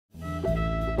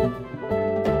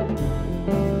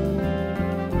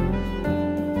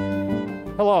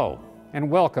Hello, and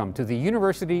welcome to the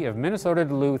University of Minnesota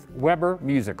Duluth Weber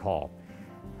Music Hall.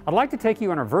 I'd like to take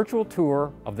you on a virtual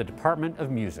tour of the Department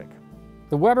of Music.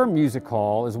 The Weber Music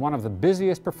Hall is one of the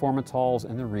busiest performance halls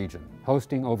in the region,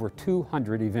 hosting over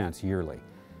 200 events yearly.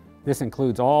 This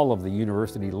includes all of the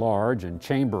university large and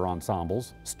chamber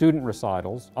ensembles, student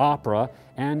recitals, opera,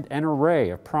 and an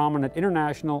array of prominent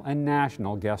international and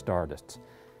national guest artists.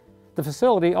 The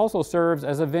facility also serves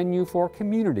as a venue for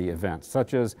community events,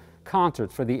 such as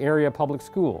concerts for the area public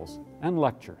schools and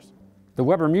lectures. The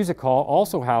Weber Music Hall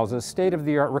also houses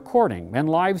state-of-the-art recording and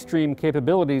live stream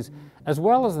capabilities, as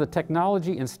well as the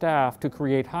technology and staff to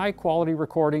create high-quality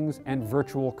recordings and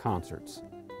virtual concerts.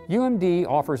 UMD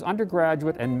offers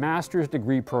undergraduate and master's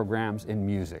degree programs in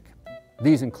music.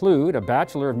 These include a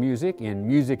Bachelor of Music in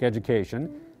Music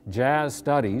Education, Jazz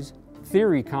Studies,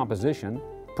 Theory Composition,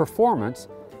 Performance,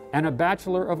 and a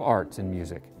Bachelor of Arts in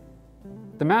Music.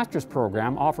 The master's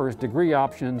program offers degree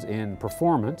options in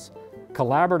performance,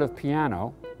 collaborative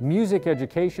piano, music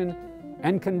education,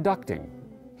 and conducting.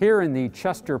 Here in the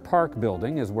Chester Park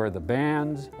building is where the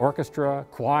bands, orchestra,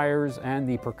 choirs, and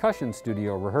the percussion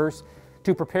studio rehearse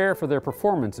to prepare for their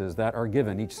performances that are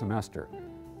given each semester.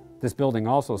 This building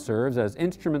also serves as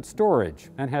instrument storage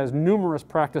and has numerous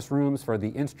practice rooms for the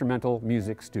instrumental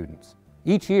music students.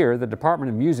 Each year, the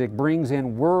Department of Music brings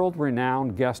in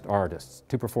world-renowned guest artists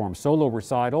to perform solo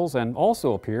recitals and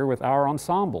also appear with our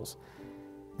ensembles.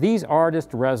 These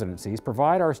artist residencies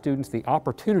provide our students the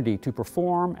opportunity to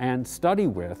perform and study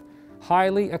with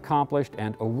highly accomplished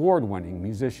and award-winning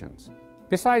musicians.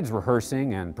 Besides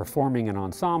rehearsing and performing in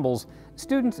ensembles,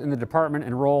 students in the department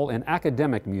enroll in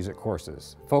academic music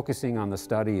courses, focusing on the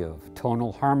study of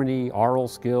tonal harmony, aural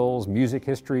skills, music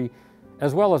history,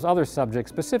 as well as other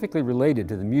subjects specifically related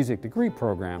to the music degree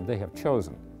program they have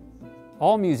chosen.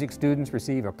 All music students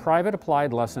receive a private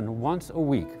applied lesson once a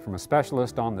week from a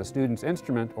specialist on the student's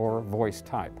instrument or voice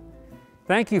type.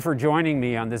 Thank you for joining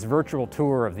me on this virtual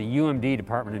tour of the UMD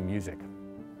Department of Music.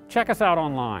 Check us out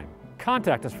online,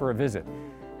 contact us for a visit,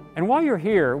 and while you're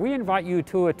here, we invite you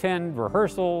to attend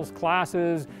rehearsals,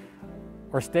 classes,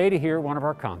 or stay to hear one of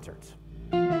our concerts.